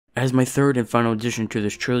As my third and final addition to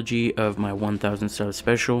this trilogy of my 1000 sub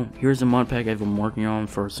special, here's a mod pack I've been working on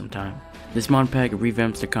for some time. This mod pack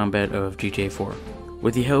revamps the combat of GTA 4.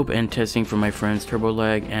 With the help and testing from my friends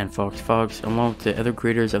TurboLag and FawksFox, along with the other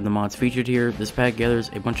creators of the mods featured here, this pack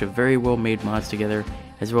gathers a bunch of very well made mods together,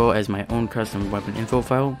 as well as my own custom weapon info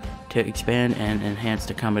file to expand and enhance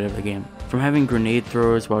the combat of the game. From having grenade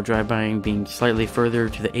throwers while drive-bying being slightly further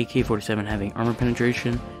to the AK-47 having armor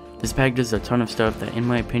penetration, this pack does a ton of stuff that, in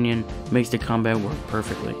my opinion, makes the combat work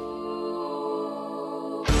perfectly.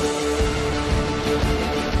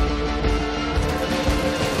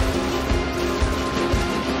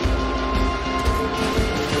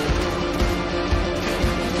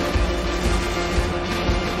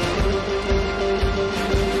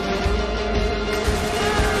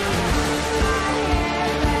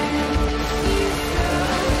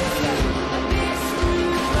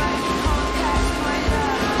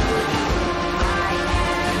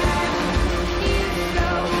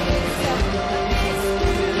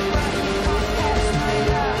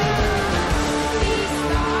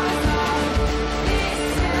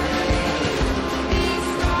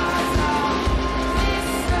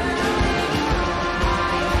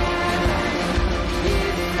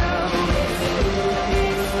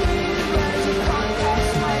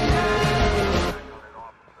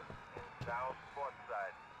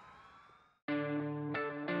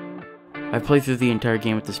 I played through the entire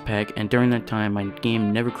game with this pack, and during that time my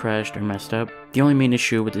game never crashed or messed up. The only main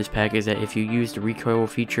issue with this pack is that if you use the recoil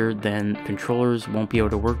feature, then controllers won't be able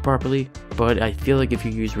to work properly, but I feel like if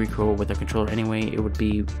you use recoil with a controller anyway, it would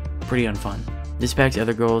be pretty unfun. This pack's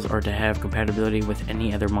other goals are to have compatibility with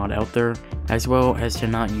any other mod out there, as well as to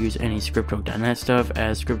not use any scripthook.net stuff,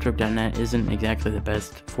 as scripthook.net isn't exactly the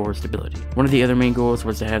best for stability. One of the other main goals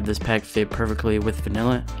was to have this pack fit perfectly with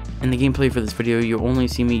vanilla. In the gameplay for this video, you'll only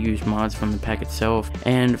see me use mods from the pack itself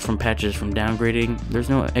and from patches from downgrading. There's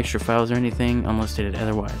no extra files or anything unless stated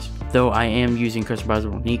otherwise. Though I am using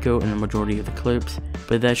customizable Nico in the majority of the clips,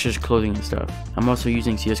 but that's just clothing and stuff. I'm also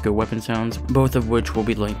using CSGO weapon sounds, both of which will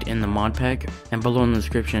be linked in the mod pack and below in the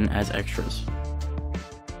description as extras.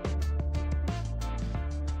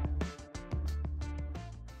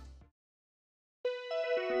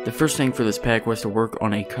 The first thing for this pack was to work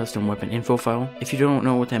on a custom weapon info file. If you don't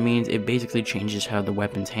know what that means, it basically changes how the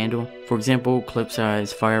weapons handle. For example, clip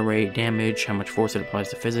size, fire rate, damage, how much force it applies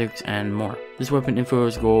to physics, and more. This weapon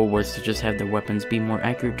info's goal was to just have the weapons be more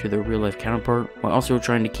accurate to their real life counterpart, while also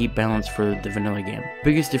trying to keep balance for the vanilla game.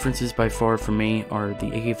 Biggest differences by far for me are the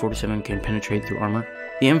AK-47 can penetrate through armor.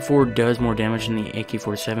 The M4 does more damage than the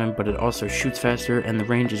AK-47, but it also shoots faster, and the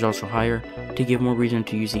range is also higher to give more reason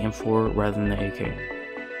to use the M4 rather than the AK.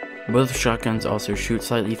 Both shotguns also shoot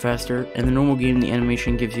slightly faster. In the normal game, the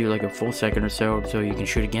animation gives you like a full second or so you can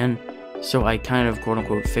shoot again, so I kind of quote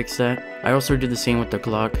unquote fixed that. I also did the same with the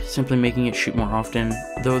Glock, simply making it shoot more often,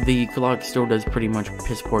 though the Glock still does pretty much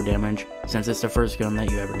piss poor damage since it's the first gun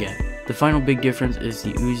that you ever get. The final big difference is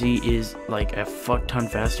the Uzi is like a fuck ton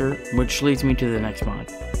faster, which leads me to the next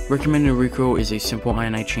mod. Recommended recoil is a simple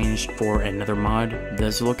INI change for another mod, the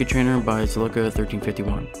Zolika Trainer by Zolika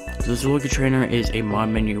 1351. The Zolika Trainer is a mod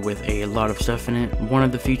menu with a lot of stuff in it. One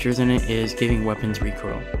of the features in it is giving weapons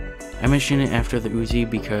recoil. I mention it after the Uzi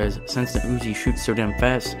because since the Uzi shoots so damn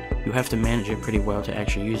fast, you have to manage it pretty well to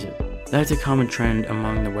actually use it. That's a common trend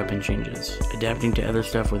among the weapon changes, adapting to other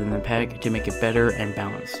stuff within the pack to make it better and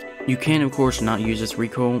balanced. You can of course not use this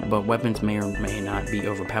recoil, but weapons may or may not be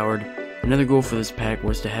overpowered. Another goal for this pack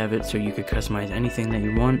was to have it so you could customize anything that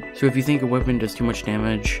you want. So if you think a weapon does too much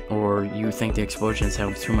damage, or you think the explosions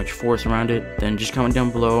have too much force around it, then just comment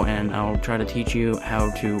down below and I'll try to teach you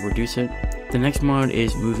how to reduce it. The next mod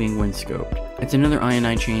is moving when scoped. It's another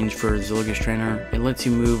INI change for Zolika's Trainer. It lets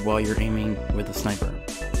you move while you're aiming with a sniper.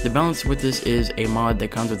 The balance with this is a mod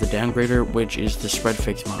that comes with a downgrader, which is the spread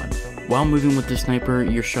fix mod. While moving with the sniper,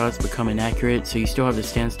 your shots become inaccurate, so you still have to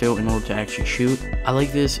stand still in order to actually shoot. I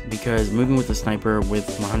like this because moving with the sniper with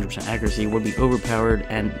 100% accuracy would be overpowered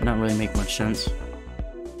and not really make much sense.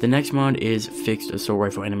 The next mod is fixed assault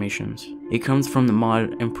rifle animations. It comes from the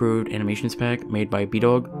mod improved animations pack made by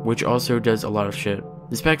Dawg, which also does a lot of shit.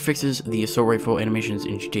 This pack fixes the assault rifle animations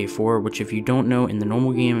in GTA 4, which if you don't know, in the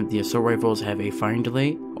normal game, the assault rifles have a firing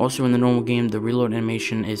delay. Also in the normal game, the reload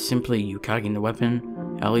animation is simply you cocking the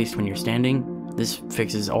weapon, at least when you're standing. This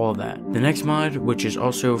fixes all of that. The next mod, which is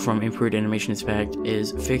also from Improved Animations Pack,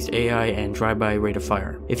 is Fixed AI and Drive-By Rate of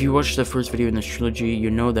Fire. If you watched the first video in this trilogy, you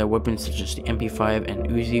know that weapons such as the MP5 and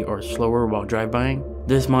Uzi are slower while drive-bying.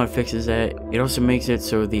 This mod fixes that. It also makes it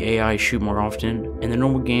so the AI shoot more often. In the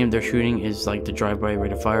normal game, their shooting is like the drive-by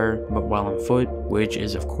rate of fire, but while on foot, which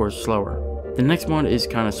is of course slower. The next mod is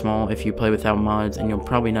kind of small if you play without mods, and you'll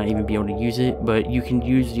probably not even be able to use it, but you can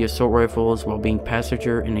use the assault rifles while being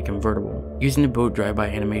passenger in a convertible. Using the boat drive-by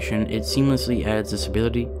animation, it seamlessly adds this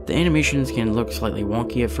ability. The animations can look slightly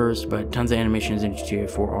wonky at first, but tons of animations in GTA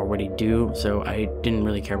 4 already do, so I didn't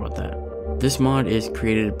really care about that. This mod is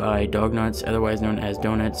created by dognuts, otherwise known as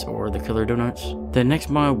donnits or the killer donuts. The next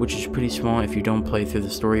mod, which is pretty small if you don't play through the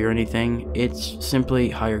story or anything, it's simply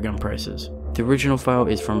higher gun prices. The original file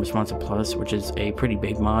is from Responsive Plus, which is a pretty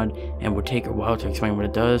big mod and would take a while to explain what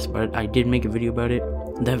it does, but I did make a video about it.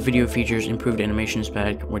 That video features improved animations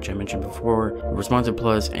pack, which I mentioned before, Responsive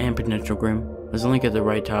Plus, and Potential Grim. There's a link at the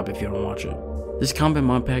right top if you want to watch it. This combat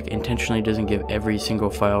mod pack intentionally doesn't give every single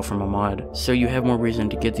file from a mod, so you have more reason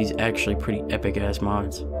to get these actually pretty epic ass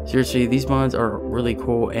mods. Seriously, these mods are really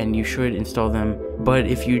cool and you should install them, but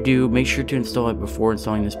if you do, make sure to install it before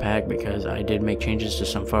installing this pack because I did make changes to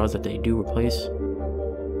some files that they do replace.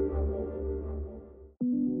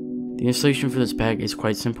 The installation for this pack is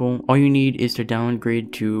quite simple. All you need is to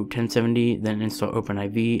downgrade to 1070, then install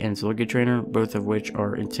OpenIV and Zolika Trainer, both of which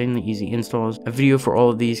are insanely easy installs. A video for all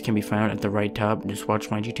of these can be found at the right top. Just watch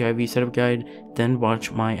my GTIV setup guide, then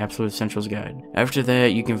watch my Absolute Essentials guide. After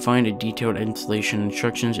that, you can find a detailed installation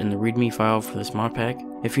instructions in the README file for this mod pack.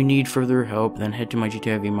 If you need further help, then head to my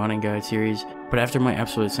GTIV modding guide series, but after my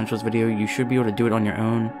Absolute Essentials video, you should be able to do it on your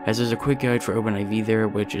own, as there's a quick guide for OpenIV there,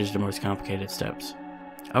 which is the most complicated steps.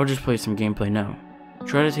 I'll just play some gameplay now.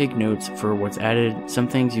 Try to take notes for what's added, some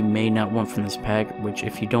things you may not want from this pack, which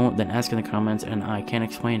if you don't, then ask in the comments and I can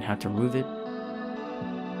explain how to remove it.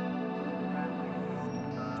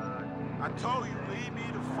 I told you, leave me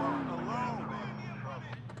the fuck alone.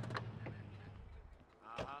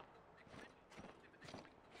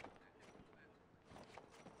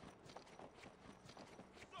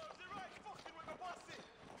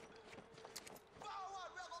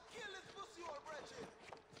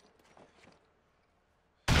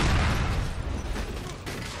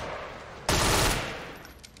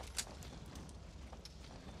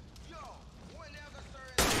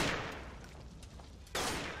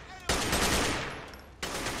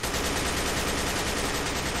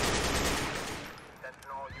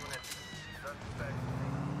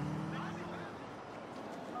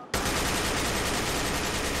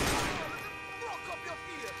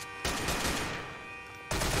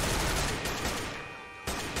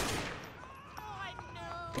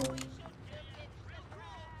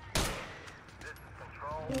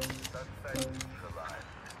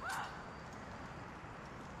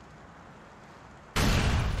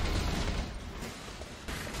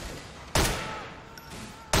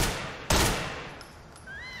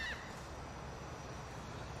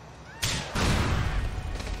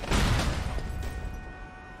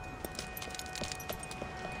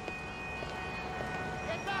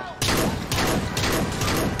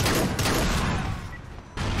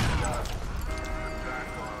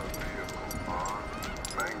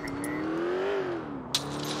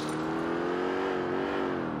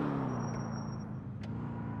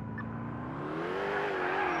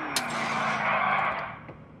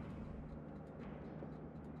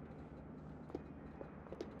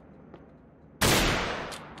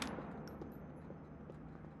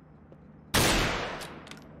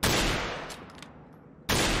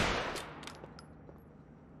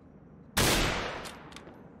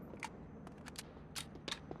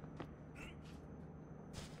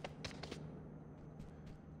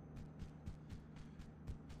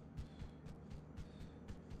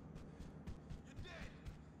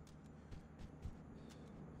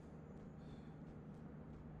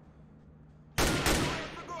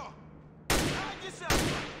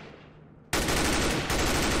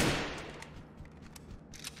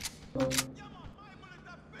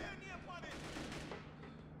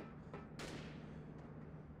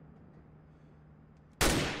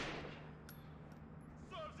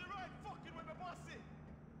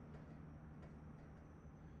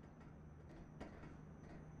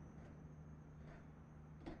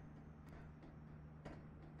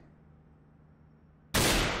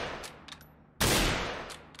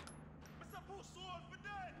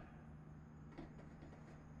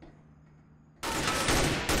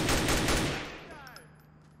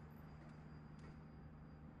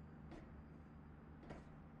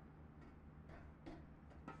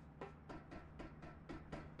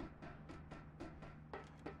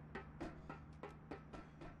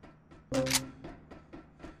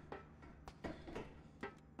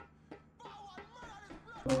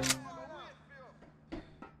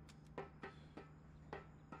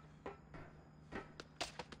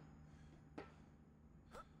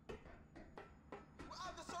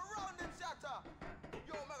 The surrounding shatter.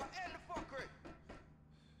 Yo, mega end the fuckery.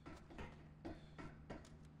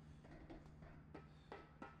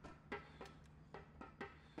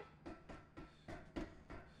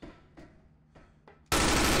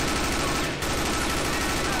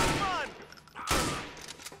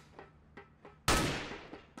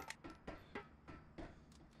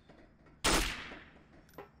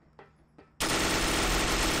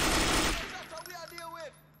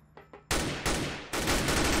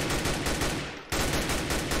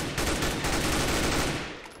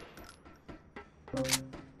 Now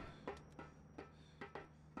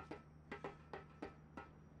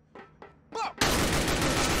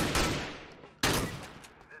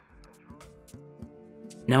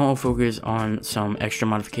I'll focus on some extra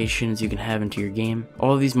modifications you can have into your game.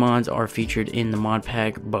 All of these mods are featured in the mod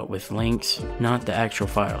pack, but with links, not the actual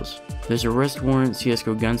files. There's arrest warrant,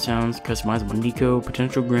 CSGO gun sounds, customizable Nico,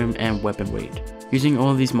 potential Grim, and weapon weight. Using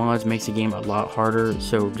all of these mods makes the game a lot harder,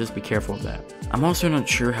 so just be careful of that. I'm also not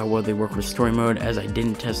sure how well they work with story mode, as I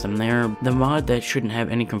didn't test them there. The mod that shouldn't have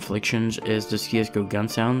any conflictions is the CSGO gun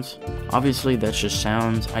sounds. Obviously that's just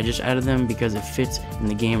sounds, I just added them because it fits in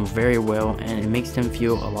the game very well and it makes them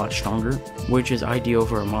feel a lot stronger, which is ideal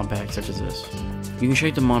for a mod pack such as this. You can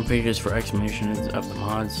check the mod pages for explanations of the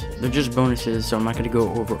mods. They're just bonuses, so I'm not going to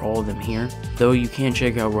go over all of them here, though you can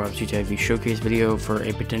check out Rob's UTIV showcase video for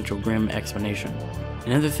a potential Grim explanation.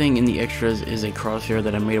 Another thing in the extras is a crosshair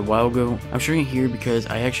that I made a while ago. I'm showing it here because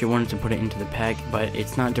I actually wanted to put it into the pack, but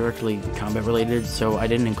it's not directly combat related, so I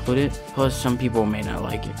didn't include it, plus some people may not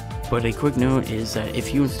like it. But a quick note is that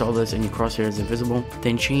if you install this and your crosshair is invisible,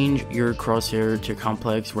 then change your crosshair to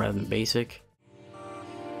complex rather than basic.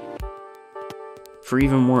 For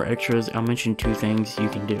even more extras, I'll mention two things you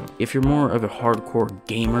can do. If you're more of a hardcore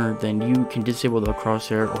gamer, then you can disable the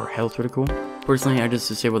crosshair or health reticle. Personally, I just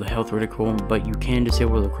disable the health reticle, but you can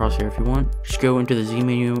disable the crosshair if you want. Just go into the Z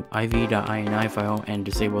menu, iv.ini file, and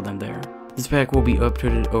disable them there. This pack will be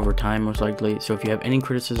updated over time most likely, so if you have any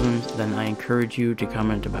criticisms, then I encourage you to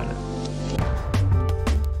comment about it.